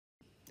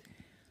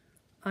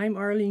I'm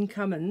Arlene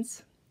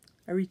Cummins,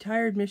 a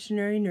retired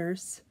missionary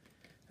nurse,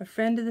 a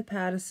friend of the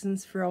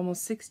Pattisons for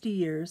almost 60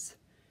 years,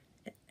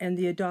 and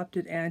the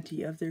adopted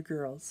auntie of their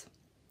girls.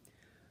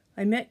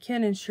 I met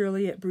Ken and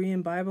Shirley at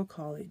Berean Bible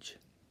College.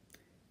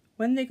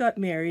 When they got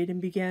married and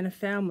began a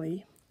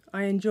family,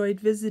 I enjoyed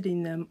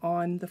visiting them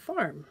on the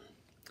farm.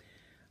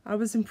 I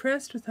was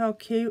impressed with how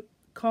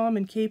calm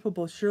and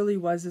capable Shirley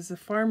was as a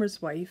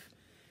farmer's wife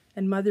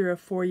and mother of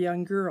 4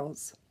 young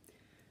girls.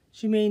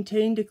 She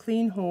maintained a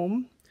clean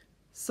home,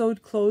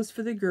 sewed clothes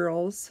for the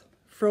girls,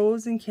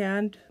 froze and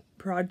canned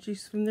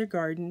produce from their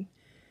garden,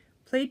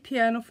 played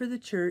piano for the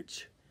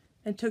church,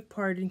 and took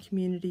part in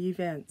community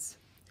events.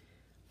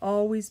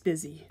 Always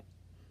busy.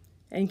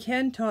 And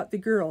Ken taught the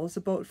girls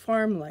about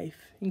farm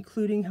life,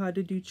 including how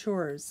to do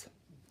chores.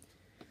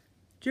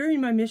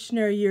 During my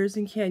missionary years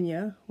in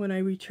Kenya, when I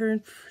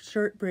returned for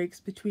short breaks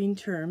between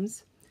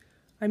terms,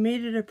 I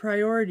made it a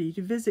priority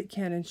to visit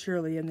Ken and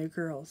Shirley and their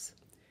girls.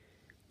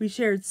 We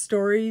shared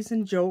stories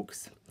and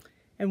jokes,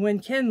 and when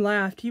Ken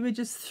laughed, he would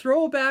just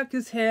throw back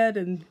his head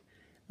and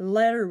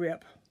let her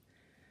rip.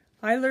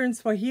 I learned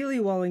Swahili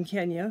while in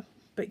Kenya,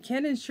 but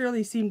Ken and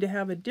Shirley seemed to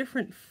have a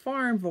different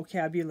farm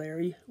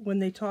vocabulary when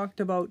they talked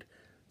about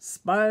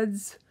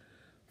spuds,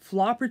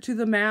 flopper to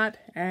the mat,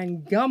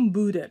 and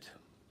gumboot it.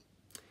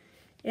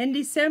 In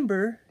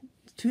December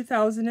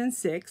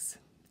 2006,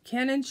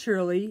 Ken and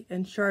Shirley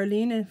and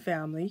Charlene and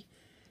family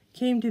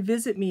came to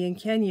visit me in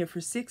Kenya for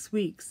 6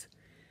 weeks.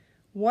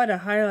 What a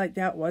highlight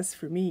that was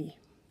for me.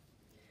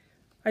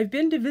 I've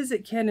been to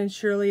visit Ken and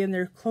Shirley and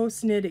their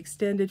close-knit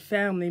extended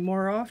family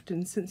more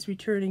often since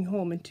returning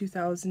home in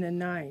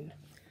 2009.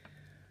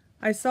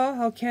 I saw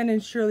how Ken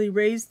and Shirley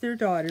raised their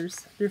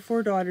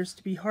 4 daughters,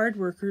 to be hard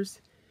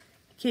workers,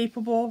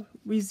 capable,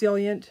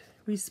 resilient,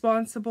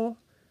 responsible,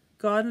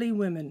 godly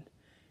women,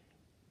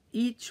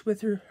 each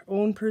with her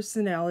own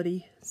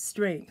personality,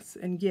 strengths,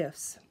 and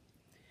gifts.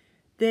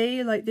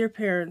 They, like their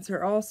parents,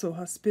 are also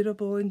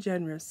hospitable and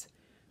generous,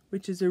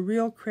 which is a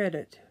real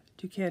credit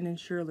to Ken and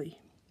Shirley.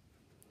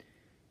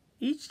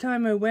 Each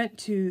time I went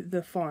to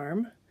the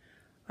farm,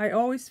 I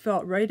always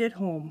felt right at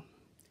home.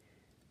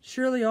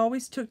 Shirley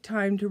always took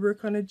time to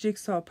work on a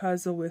jigsaw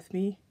puzzle with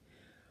me,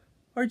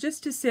 or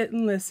just to sit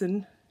and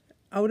listen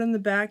out on the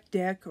back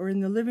deck or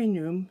in the living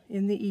room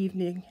in the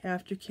evening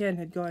after Ken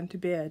had gone to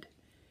bed.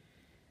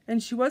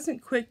 And she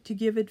wasn't quick to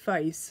give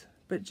advice,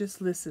 but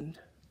just listened.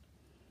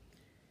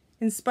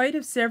 In spite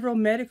of several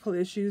medical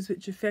issues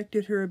which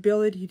affected her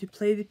ability to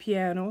play the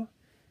piano,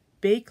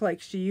 bake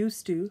like she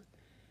used to,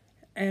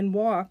 and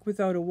walk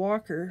without a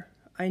walker,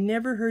 I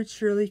never heard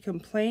Shirley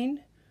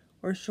complain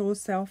or show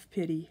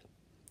self-pity.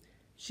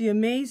 She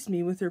amazed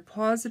me with her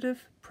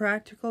positive,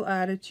 practical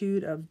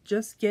attitude of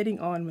just getting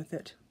on with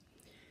it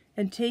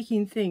and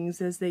taking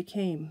things as they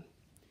came.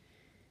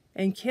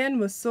 And Ken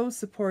was so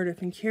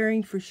supportive and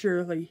caring for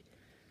Shirley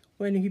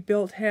when he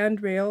built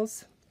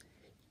handrails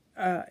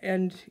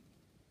and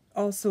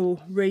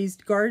also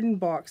raised garden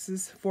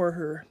boxes for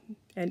her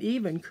and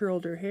even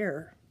curled her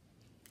hair.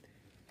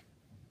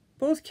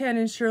 Both Ken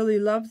and Shirley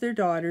loved their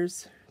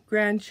daughters,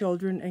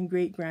 grandchildren, and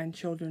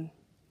great-grandchildren.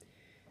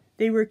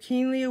 They were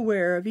keenly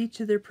aware of each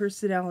of their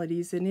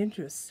personalities and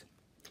interests.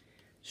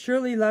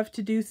 Shirley loved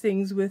to do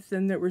things with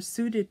them that were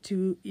suited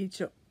to each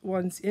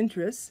one's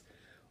interests,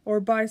 or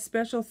buy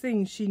special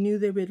things she knew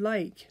they would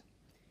like.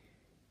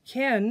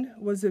 Ken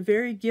was a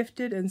very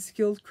gifted and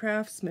skilled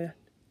craftsman,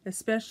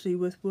 especially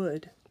with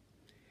wood.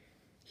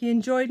 He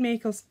enjoyed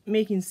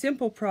making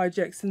simple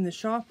projects in the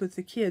shop with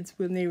the kids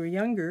when they were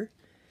younger,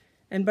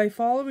 and by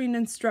following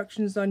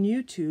instructions on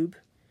YouTube,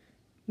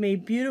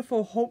 made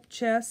beautiful hope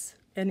chests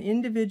and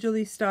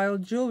individually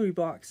styled jewelry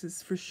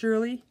boxes for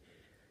Shirley,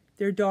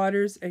 their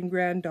daughters, and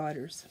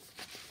granddaughters.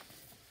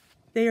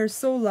 They are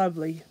so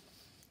lovely.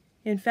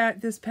 In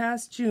fact, this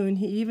past June,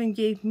 he even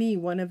gave me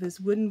one of his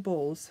wooden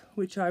bowls,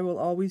 which I will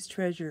always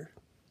treasure.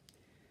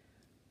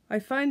 I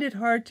find it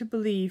hard to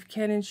believe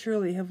Ken and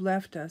Shirley have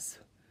left us,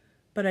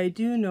 but I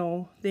do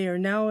know they are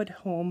now at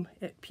home,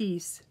 at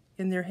peace,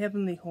 in their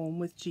heavenly home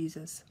with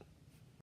Jesus.